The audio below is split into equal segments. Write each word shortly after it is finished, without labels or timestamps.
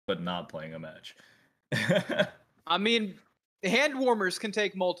but not playing a match. I mean, hand warmers can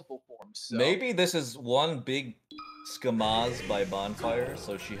take multiple forms. So. Maybe this is one big skamaz by Bonfire,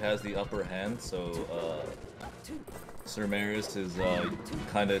 so she has the upper hand, so Sirmeris is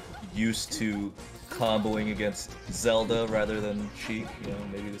kind of used to comboing against Zelda rather than Sheik. You know,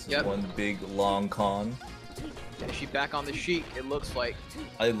 maybe this is one big long con. Yeah, she's back on the Sheik, it looks like.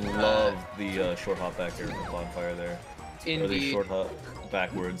 I love the short hop back air from Bonfire there. Or the short hop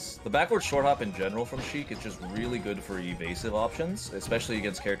backwards. The backwards short hop in general from Sheik is just really good for evasive options, especially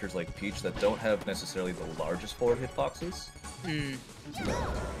against characters like Peach that don't have necessarily the largest forward hitboxes.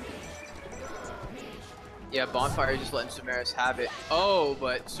 Yeah, Bonfire just letting Sirmeris have it. Oh,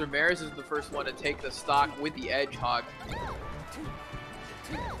 but Sirmeris is the first one to take the stock with the edge hog.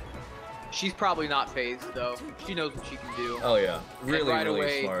 She's probably not phased though. She knows what she can do. Oh yeah, really, right really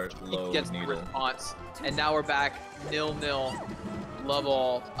away, smart low gets needle. The response, and now we're back 0-0. Love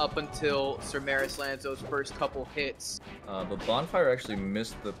all up until Sirmeris lands those first couple hits. But Bonfire actually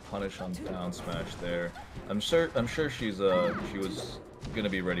missed the punish on down smash there. I'm sure she was gonna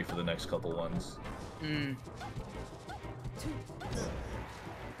be ready for the next couple ones.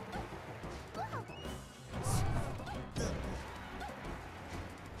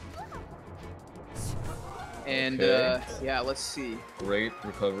 And yeah, let's see. Great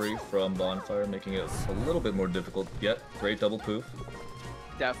recovery from Bonfire, making it a little bit more difficult. Yet, great double poof.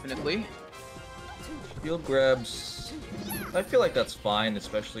 Definitely. Shield grabs. I feel like that's fine,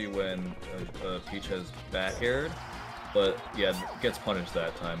 especially when Peach has back aired. But yeah, gets punished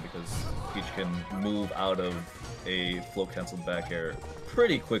that time because Peach can move out of a flow cancelled back air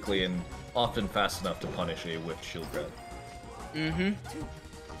pretty quickly and often fast enough to punish a whiffed shield grab.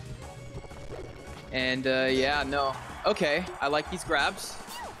 And yeah, no. Okay, I like these grabs.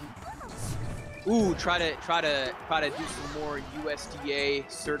 Ooh, try to do some more USDA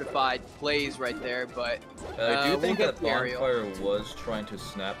certified plays right there, but I do think that Bonfire was trying to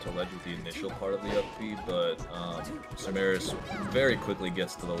snap to ledge with the initial part of the up B, but Sirmeris very quickly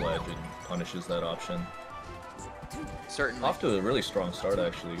gets to the ledge and punishes that option. Certainly. Off to a really strong start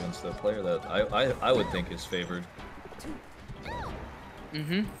actually against a player that I would think is favored.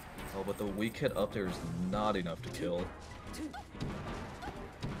 Oh, but the weak hit up there is not enough to kill.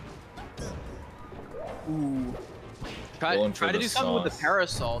 Ooh. Try to do something with the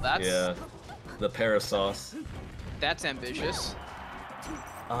parasol. That's the parasauce. That's ambitious.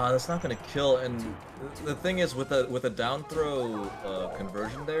 That's not gonna kill. And the thing is, with a down throw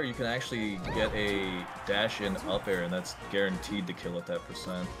conversion there, you can actually get a dash in up air, and that's guaranteed to kill at that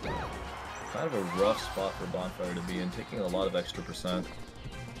percent. Kind of a rough spot for Bonfire to be in, taking a lot of extra percent.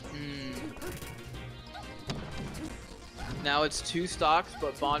 Now it's 2 stocks,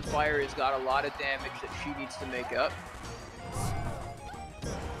 but Bonfire has got a lot of damage that she needs to make up.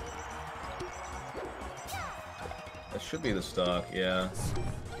 That should be the stock, yeah.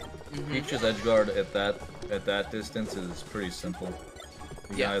 Peach's edge guard at that distance is pretty simple.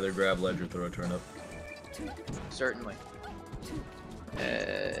 You can either grab ledge or throw a turnip. Certainly.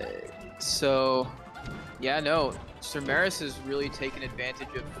 So, yeah, no. Sirmeris has really taken advantage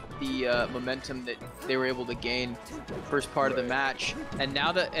of the momentum that they were able to gain first part of the match, and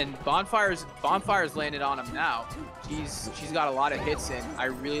now that Bonfire's landed on him now. She's got a lot of hits in. I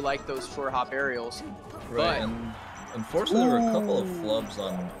really like those short hop aerials. Right, and unfortunately there were a couple of flubs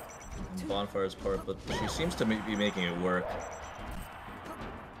on Bonfire's part, but she seems to be making it work.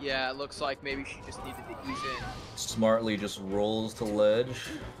 Yeah, it looks like maybe she just needed to ease in. Smartly just rolls to ledge,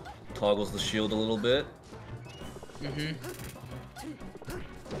 toggles the shield a little bit.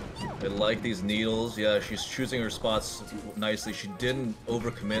 I like these needles. Yeah, she's choosing her spots nicely. She didn't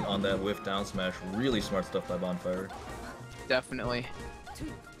overcommit on that whiff down smash. Really smart stuff by Bonfire. Definitely.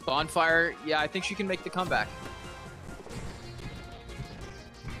 Bonfire, yeah, I think she can make the comeback.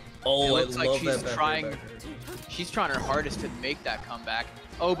 Oh, it looks I like love she's that trying. She's trying her hardest to make that comeback.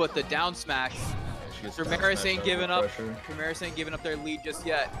 Oh, but the down smash. Sirmeris ain't giving up. Sirmeris ain't giving up their lead just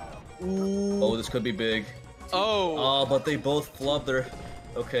yet. Ooh. Oh, this could be big. Oh. Oh, but they both flubbed their.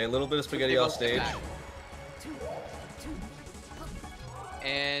 Okay, a little bit of spaghetti off stage.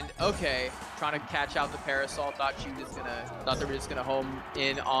 And okay, trying to catch out the parasol. Thought they were just gonna home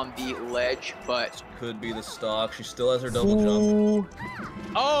in on the ledge, but this could be the stock. She still has her double jump.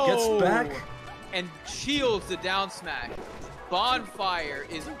 Oh, gets back and shields the down smash. Bonfire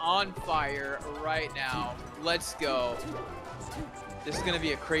is on fire right now. Let's go. This is gonna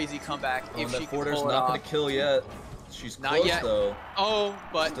be a crazy comeback if she can pull it off. Not gonna kill yet. She's close though. Oh,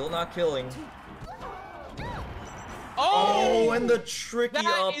 but still not killing. Oh, and the tricky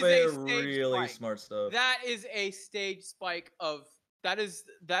up air, really smart stuff. That is a stage spike of That is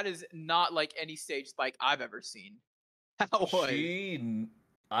not like any stage spike I've ever seen. How was?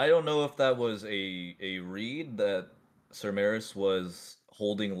 I don't know if that was a read that Sirmeris was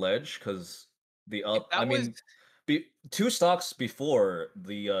holding ledge because If I that was mean, two stocks before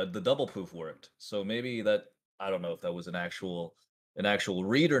the double poof worked. So maybe that I don't know if that was an actual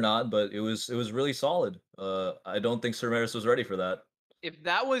read or not, but it was really solid. I don't think Sirmeris was ready for that. if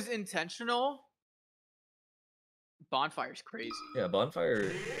that was intentional, Bonfire's crazy. Yeah,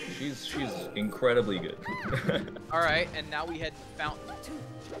 Bonfire, she's incredibly good. All right, and now we head to Fountain.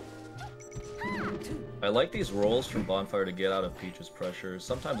 I like these rolls from Bonfire to get out of Peach's pressure.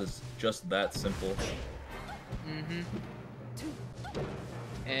 Sometimes it's just that simple. Mm-hmm.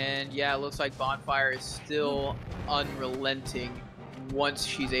 And yeah, it looks like Bonfire is still unrelenting once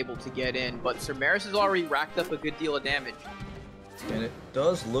she's able to get in, but Sirmeris has already racked up a good deal of damage. And it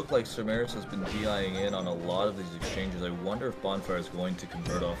does look like Sirmeris has been DIing in on a lot of these exchanges. I wonder if Bonfire is going to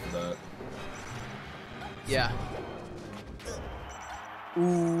convert off of that. Yeah.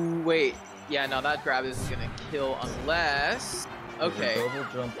 Ooh, wait. Yeah, no, that grab isn't gonna kill unless... Okay. Double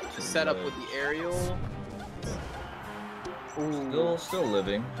jump The setup with the aerial. Ooh. Still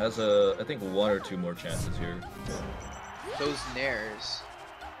living. Has I think one or two more chances here. Those nairs.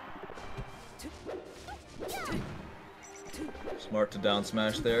 Smart to down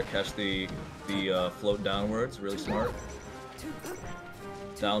smash there. Catch the float downwards. Really smart.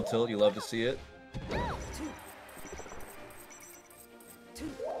 Down tilt. You love to see it.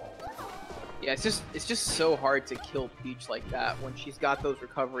 Yeah, it's just so hard to kill Peach like that when she's got those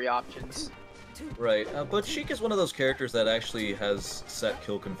recovery options. Right, but Sheik is one of those characters that actually has set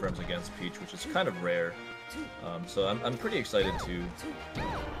kill confirms against Peach, which is kind of rare. So I'm pretty excited to...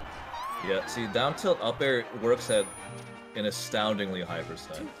 Yeah, see, down tilt up air works at an astoundingly high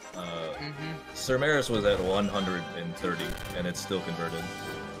percent. Sirmeris was at 130, and it's still converted.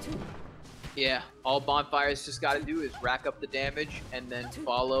 Yeah, all Bonfire's just got to do is rack up the damage and then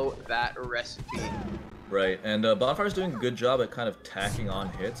follow that recipe. Right, and Bonfire's doing a good job at kind of tacking on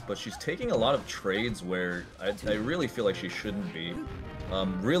hits, but she's taking a lot of trades where I really feel like she shouldn't be.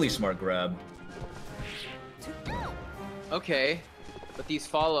 Really smart grab. Okay, but these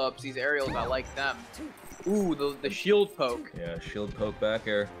follow-ups, these aerials, I like them. Ooh, the shield poke. Yeah, shield poke back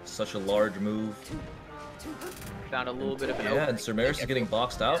air. Such a large move. Found a little bit of an opening. And Sirmeris is getting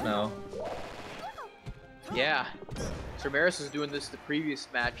boxed out now. Yeah. Sirmeris was doing this the previous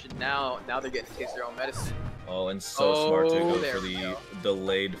match, and now they're getting to taste their own medicine. Oh, and so smart to go for the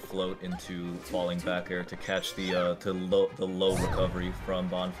delayed float into falling back air to catch the low recovery from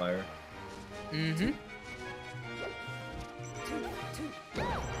Bonfire. Mm-hmm.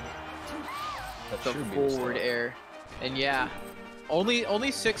 The forward air. And yeah, only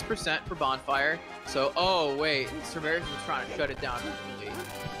 6% for Bonfire. So, oh wait, Sirmeris was trying to shut it down immediately.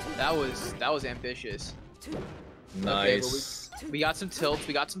 That was ambitious. Nice. Okay, we got some tilts,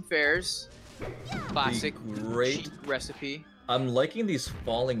 we got some fairs. Classic great Sheik recipe. I'm liking these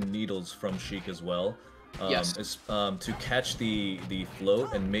falling needles from Sheik as well. Yes. To catch the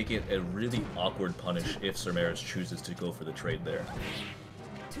float and make it a really awkward punish if Sirmeris chooses to go for the trade there.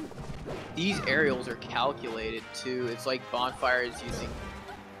 These aerials are calculated too. It's like Bonfire is using...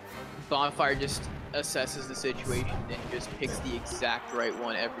 Bonfire just assesses the situation and just picks the exact right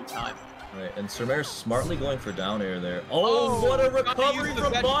one every time. Right, and Sirmeris smartly going for down air there. Oh, what a recovery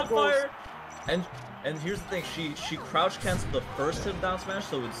from Bonfire! And here's the thing, she crouch canceled the first hit down smash,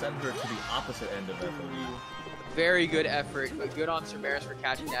 so it would send her to the opposite end of FOE. Very good effort, but good on Sirmeris for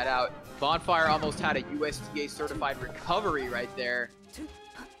catching that out. Bonfire almost had a USTA certified recovery right there.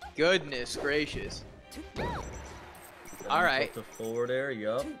 Goodness gracious. Alright. The forward air,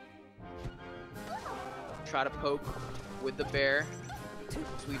 yup. Try to poke with the bear.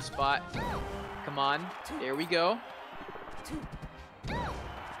 Sweet spot. Come on. There we go.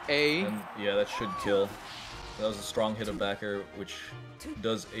 And, yeah, that should kill. That was a strong hit of back air, which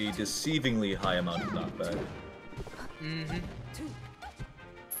does a deceivingly high amount of knockback. Mm-hmm.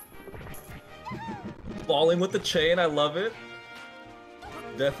 Falling with the chain, I love it.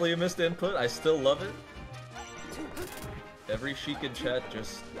 Definitely a missed input, I still love it. Every Sheik in chat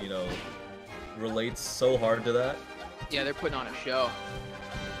just, you know, relates so hard to that. Yeah, they're putting on a show.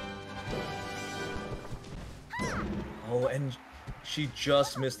 Oh, and she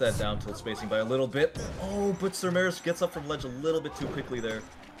just missed that down tilt spacing by a little bit. Oh, but Sirmeris gets up from ledge a little bit too quickly there.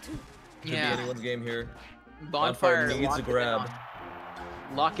 Could be anyone's game here. Bonfire needs a grab.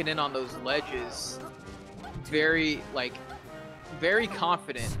 Locking in on those ledges. Very, like, very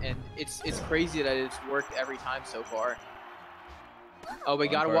confident, and it's crazy that it's worked every time so far. Oh, we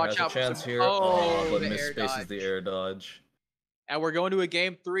gotta watch out for chance some... here. Oh, but the misspaces the air dodge. And we're going to a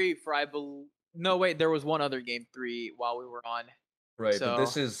game 3 for I believe. No, wait, there was one other game 3 while we were on. Right, but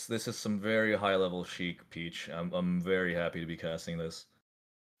So this is some very high level Sheik Peach. I'm very happy to be casting this.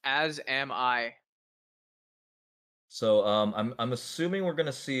 as am I. So I'm assuming we're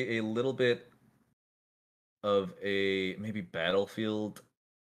gonna see a little bit of a maybe Battlefield.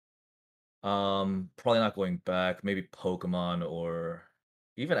 Probably not going back. Maybe Pokemon or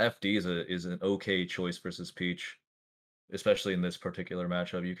even FD is an okay choice versus Peach, especially in this particular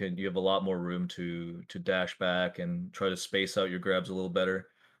matchup. You have a lot more room to dash back and try to space out your grabs a little better.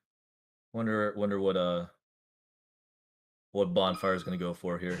 Wonder what Bonfire is gonna go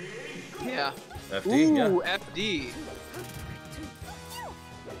for here. Yeah. FD, yeah. Ooh, FD.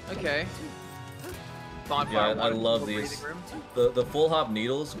 Okay. Bonfire Yeah, I wanted love more these. breathing room. The full hop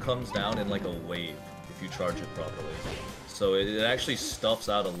needles comes down in like a wave if you charge it properly. So it actually stuffs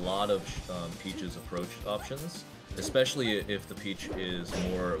out a lot of Peach's approach options, especially if the Peach is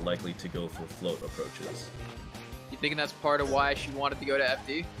more likely to go for float approaches. You thinking that's part of why she wanted to go to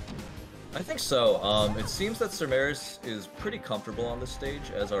FD? I think so. It seems that Sirmeris is pretty comfortable on this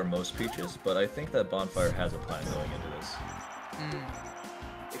stage, as are most Peaches, but I think that Bonfire has a plan going into this.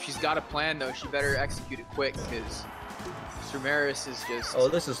 If she's got a plan, though, she better execute it quick, because Sirmeris is just... Oh,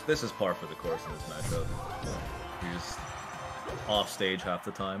 this is par for the course in this matchup. He's off stage half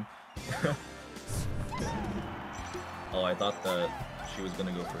the time. Oh, I thought that she was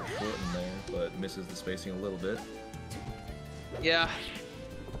gonna go for a short in there, but misses the spacing a little bit. Yeah.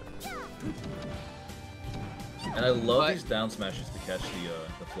 And I love these down smashes to catch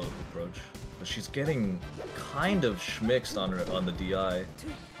the float approach. But she's getting kind of schmixed on the DI.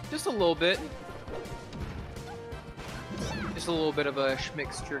 Just a little bit. Just a little bit of a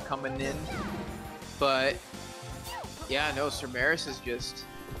schmixture coming in. But, yeah, no, Sirmeris is just...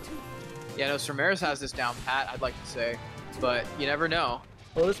 Yeah, no, Sirmeris has this down pat, I'd like to say. But you never know.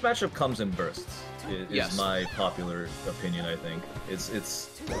 Well, this matchup comes in bursts. Yes. Is my popular opinion, I think.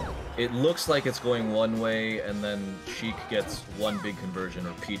 It looks like it's going one way, and then Sheik gets one big conversion,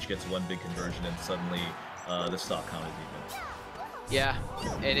 or Peach gets one big conversion, and suddenly the stock count is even. Yeah,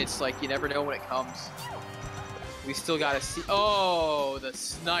 and it's like you never know when it comes. We still gotta see. Oh, the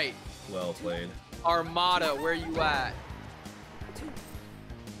snipe. Well played. Armada, where you at?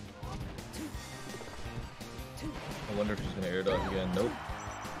 I wonder if she's gonna air dodge again. Nope.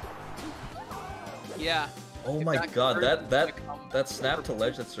 Yeah. Oh If my that god, conversion's that gonna come- that snap to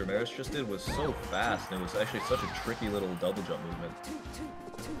ledge that Sirmeris just did was so fast, and it was actually such a tricky little double jump movement.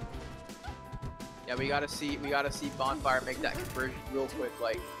 Yeah, we gotta see Bonfire make that conversion real quick,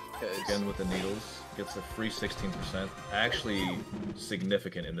 like, because Again with the needles, gets a free 16%. Actually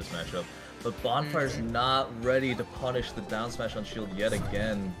significant in this matchup. But Bonfire's not ready to punish the down smash on shield yet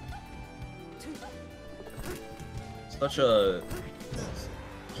again. Such a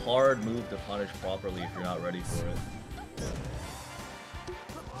hard move to punish properly if you're not ready for it.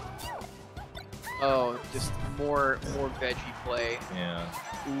 oh, just more veggie play. Yeah.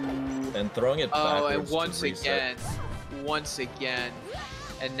 Ooh. And throwing it Oh, backwards and once again,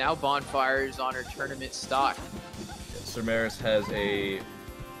 and now Bonfire is on her tournament stock. Sirmeris has a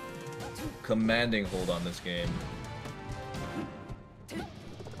commanding hold on this game.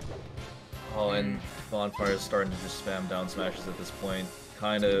 Oh, and Bonfire is starting to just spam down smashes at this point.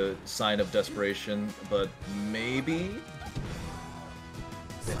 Kind of sign of desperation, but maybe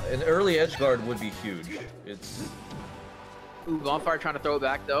an early edge guard would be huge. It's Ooh, Bonfire trying to throw it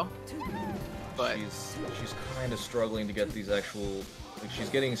back though, but she's kind of struggling to get these actual. Like, she's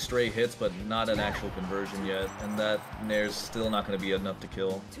getting stray hits, but not an actual conversion yet, and that Nair's still not going to be enough to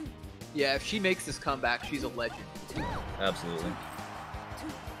kill. yeah, if she makes this comeback, she's a legend. Absolutely.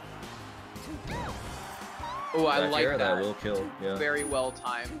 Oh, I like air, that. that will kill. Yeah. Very well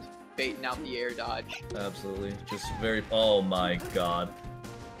timed, baiting out the air dodge. Absolutely. Just very. Oh my god.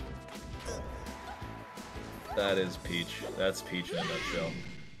 That is Peach. That's Peach in a nutshell.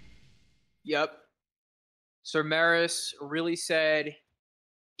 Yep. Sirmeris really said,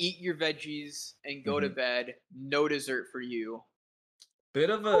 eat your veggies and go to bed. No dessert for you. Bit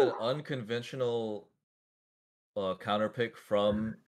of an unconventional counter pick from